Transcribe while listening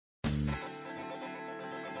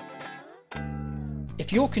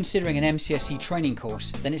If you're considering an MCSE training course,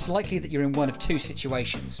 then it's likely that you're in one of two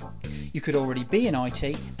situations. You could already be in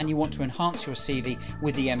IT and you want to enhance your CV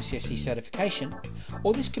with the MCSE certification,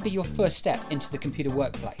 or this could be your first step into the computer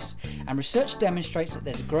workplace, and research demonstrates that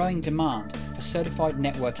there's a growing demand for certified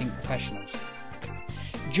networking professionals.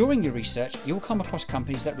 During your research, you'll come across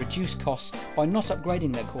companies that reduce costs by not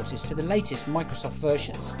upgrading their courses to the latest Microsoft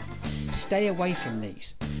versions. Stay away from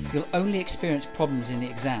these. You'll only experience problems in the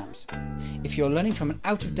exams. If you're learning from an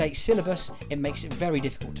out-of-date syllabus, it makes it very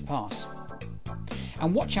difficult to pass.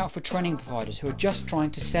 And watch out for training providers who are just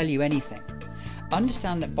trying to sell you anything.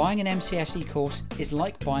 Understand that buying an MCSE course is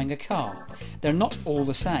like buying a car. They're not all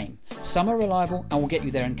the same. Some are reliable and will get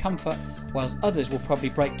you there in comfort, whilst others will probably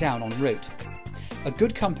break down en route. A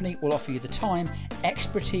good company will offer you the time,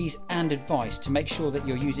 expertise and advice to make sure that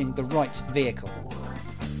you're using the right vehicle.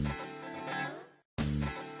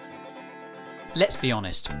 Let's be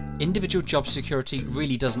honest, individual job security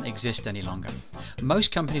really doesn't exist any longer. Most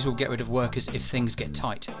companies will get rid of workers if things get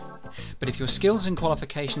tight. But if your skills and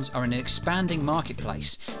qualifications are in an expanding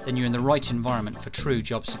marketplace, then you're in the right environment for true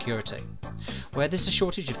job security. Where there's a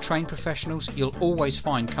shortage of trained professionals, you'll always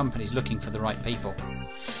find companies looking for the right people.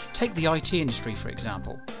 Take the IT industry for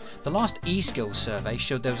example. The last eSkills survey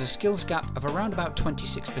showed there was a skills gap of around about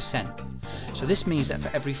 26%. So this means that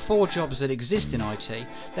for every 4 jobs that exist in IT,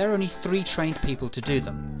 there are only 3 trained people to do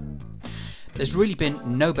them. There's really been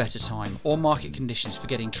no better time or market conditions for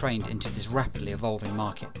getting trained into this rapidly evolving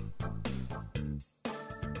market.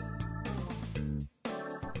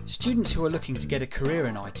 Students who are looking to get a career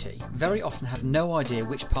in IT very often have no idea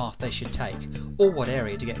which path they should take or what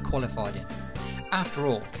area to get qualified in. After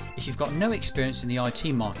all, if you've got no experience in the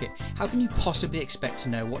IT market, how can you possibly expect to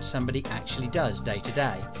know what somebody actually does day to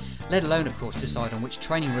day, let alone of course decide on which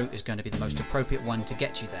training route is going to be the most appropriate one to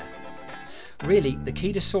get you there. Really, the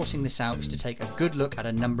key to sorting this out is to take a good look at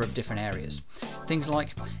a number of different areas. Things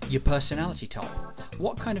like your personality type.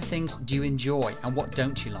 What kind of things do you enjoy and what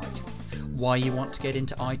don't you like? Why you want to get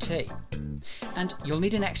into IT? And you'll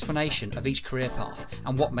need an explanation of each career path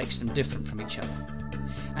and what makes them different from each other.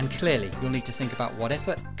 And clearly, you'll need to think about what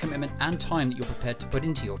effort, commitment and time that you're prepared to put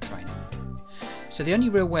into your training. So the only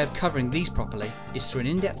real way of covering these properly is through an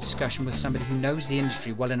in-depth discussion with somebody who knows the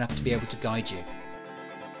industry well enough to be able to guide you.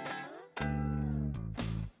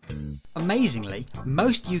 Amazingly,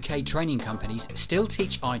 most UK training companies still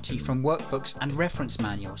teach IT from workbooks and reference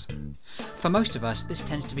manuals. For most of us, this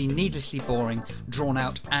tends to be needlessly boring, drawn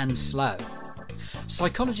out and slow.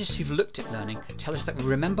 Psychologists who've looked at learning tell us that we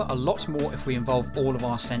remember a lot more if we involve all of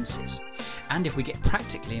our senses, and if we get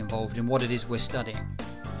practically involved in what it is we're studying.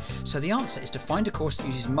 So the answer is to find a course that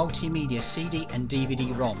uses multimedia CD and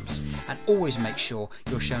DVD ROMs, and always make sure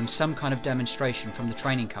you're shown some kind of demonstration from the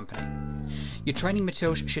training company. Your training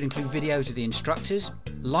materials should include videos of the instructors,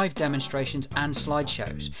 live demonstrations and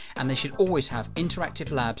slideshows, and they should always have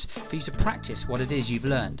interactive labs for you to practice what it is you've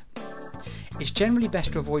learned. It's generally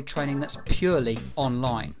best to avoid training that's purely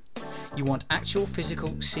online. You want actual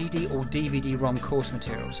physical CD or DVD ROM course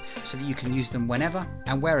materials so that you can use them whenever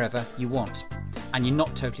and wherever you want, and you're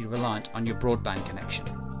not totally reliant on your broadband connection.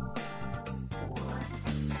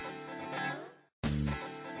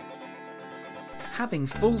 Having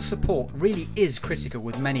full support really is critical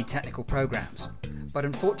with many technical programs, but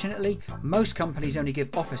unfortunately most companies only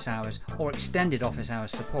give office hours or extended office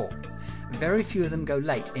hours support. Very few of them go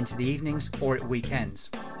late into the evenings or at weekends.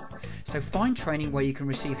 So find training where you can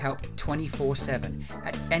receive help 24/7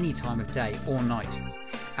 at any time of day or night,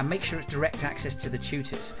 and make sure it's direct access to the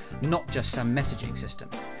tutors, not just some messaging system,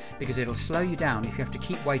 because it'll slow you down if you have to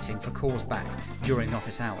keep waiting for calls back during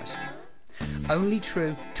office hours. Only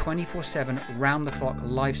true 24/7 round-the-clock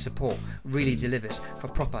live support really delivers for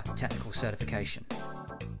proper technical certification.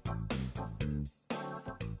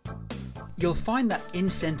 You'll find that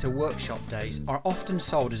in-centre workshop days are often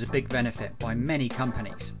sold as a big benefit by many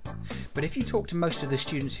companies. But if you talk to most of the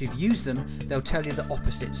students who've used them, they'll tell you the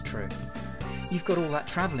opposite's true. You've got all that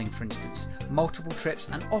travelling, for instance, multiple trips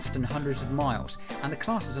and often hundreds of miles, and the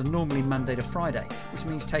classes are normally Monday to Friday, which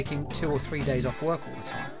means taking 2 or 3 days off work all the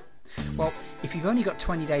time. Well, if you've only got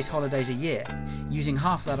 20 days holidays a year, using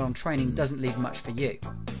half of that on training doesn't leave much for you.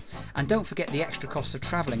 And don't forget the extra costs of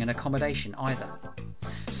travelling and accommodation either.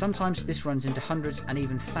 Sometimes this runs into hundreds and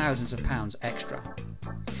even thousands of pounds extra.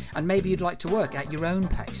 And maybe you'd like to work at your own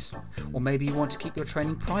pace, or maybe you want to keep your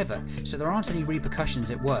training private so there aren't any repercussions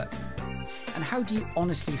at work. And how do you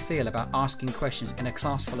honestly feel about asking questions in a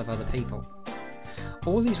class full of other people?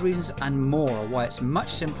 All these reasons and more are why it's much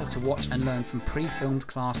simpler to watch and learn from pre-filmed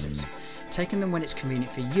classes, taking them when it's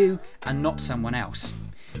convenient for you and not someone else.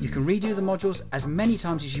 You can redo the modules as many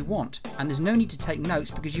times as you want, and there's no need to take notes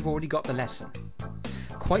because you've already got the lesson.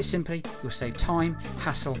 Quite simply, you'll save time,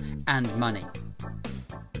 hassle and money.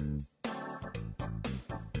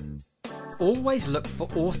 Always look for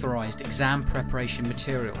authorised exam preparation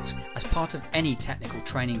materials as part of any technical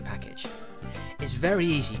training package. It's very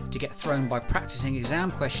easy to get thrown by practicing exam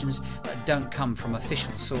questions that don't come from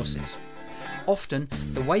official sources. Often,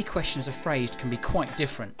 the way questions are phrased can be quite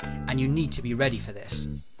different, and you need to be ready for this.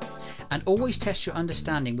 And always test your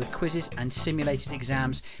understanding with quizzes and simulated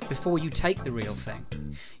exams before you take the real thing.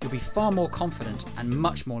 You'll be far more confident and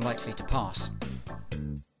much more likely to pass.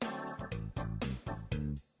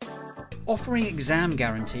 Offering exam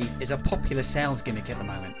guarantees is a popular sales gimmick at the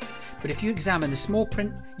moment, but if you examine the small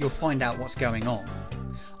print, you'll find out what's going on.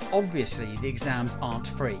 Obviously, the exams aren't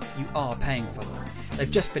free, you are paying for them. They've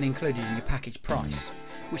just been included in your package price,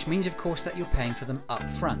 which means of course that you're paying for them up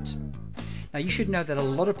front. Now you should know that a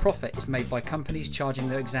lot of profit is made by companies charging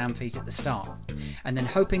their exam fees at the start, and then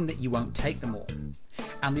hoping that you won't take them all.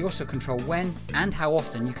 And they also control when and how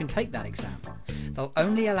often you can take that exam. They'll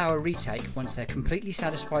only allow a retake once they're completely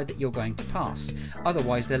satisfied that you're going to pass,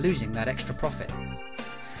 otherwise they're losing that extra profit.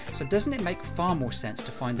 So doesn't it make far more sense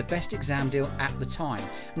to find the best exam deal at the time,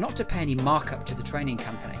 not to pay any markup to the training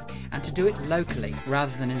company, and to do it locally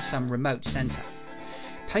rather than in some remote centre?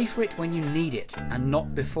 Pay for it when you need it and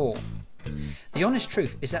not before. The honest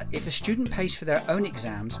truth is that if a student pays for their own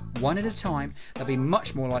exams one at a time, they'll be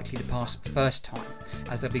much more likely to pass first time,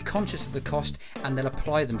 as they'll be conscious of the cost and they'll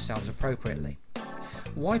apply themselves appropriately.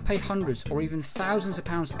 Why pay hundreds or even thousands of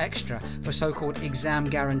pounds extra for so-called exam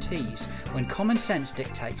guarantees when common sense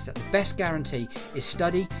dictates that the best guarantee is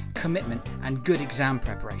study, commitment and good exam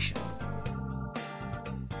preparation?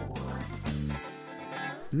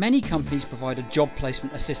 Many companies provide a job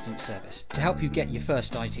placement assistance service to help you get your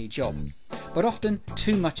first IT job. But often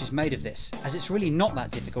too much is made of this, as it's really not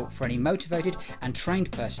that difficult for any motivated and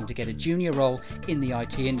trained person to get a junior role in the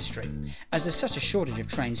IT industry, as there's such a shortage of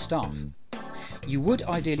trained staff. You would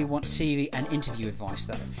ideally want CV and interview advice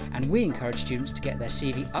though, and we encourage students to get their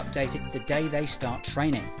CV updated the day they start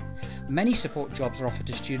training. Many support jobs are offered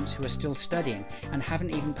to students who are still studying and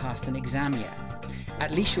haven't even passed an exam yet.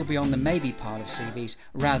 At least you'll be on the maybe pile of CVs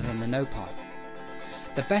rather than the no pile.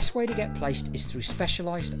 The best way to get placed is through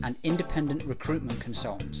specialised and independent recruitment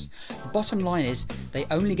consultants. The bottom line is they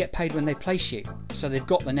only get paid when they place you, so they've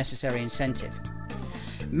got the necessary incentive.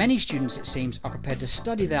 Many students, it seems, are prepared to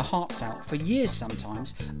study their hearts out for years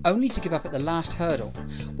sometimes, only to give up at the last hurdle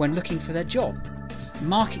when looking for their job.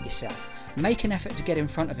 Market yourself. Make an effort to get in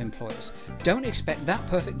front of employers. Don't expect that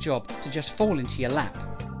perfect job to just fall into your lap.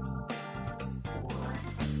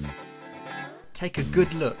 Take a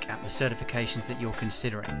good look at the certifications that you're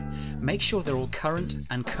considering. Make sure they're all current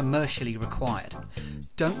and commercially required.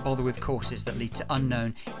 Don't bother with courses that lead to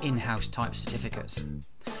unknown in-house type certificates.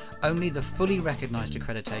 Only the fully recognised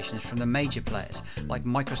accreditations from the major players like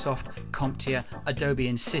Microsoft, CompTIA, Adobe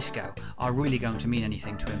and Cisco are really going to mean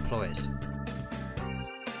anything to employers.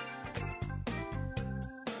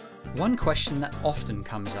 One question that often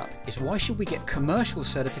comes up is why should we get commercial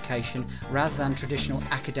certification rather than traditional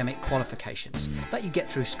academic qualifications that you get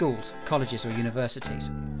through schools, colleges or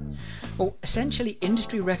universities? Well, essentially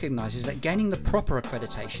industry recognises that gaining the proper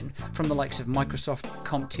accreditation from the likes of Microsoft,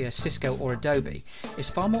 CompTIA, Cisco or Adobe is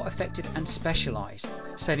far more effective and specialised,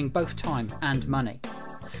 saving both time and money.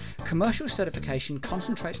 Commercial certification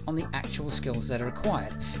concentrates on the actual skills that are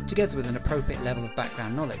required, together with an appropriate level of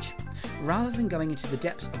background knowledge, rather than going into the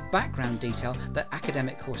depths of background detail that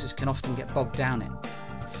academic courses can often get bogged down in.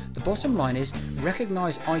 The bottom line is,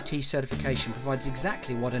 recognised IT certification provides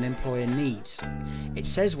exactly what an employer needs. It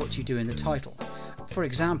says what you do in the title. For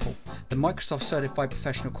example, the Microsoft Certified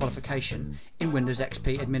Professional Qualification in Windows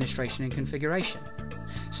XP Administration and Configuration.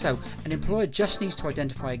 So, an employer just needs to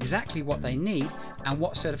identify exactly what they need and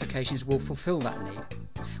what certifications will fulfil that need,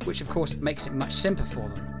 which of course makes it much simpler for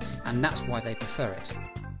them, and that's why they prefer it.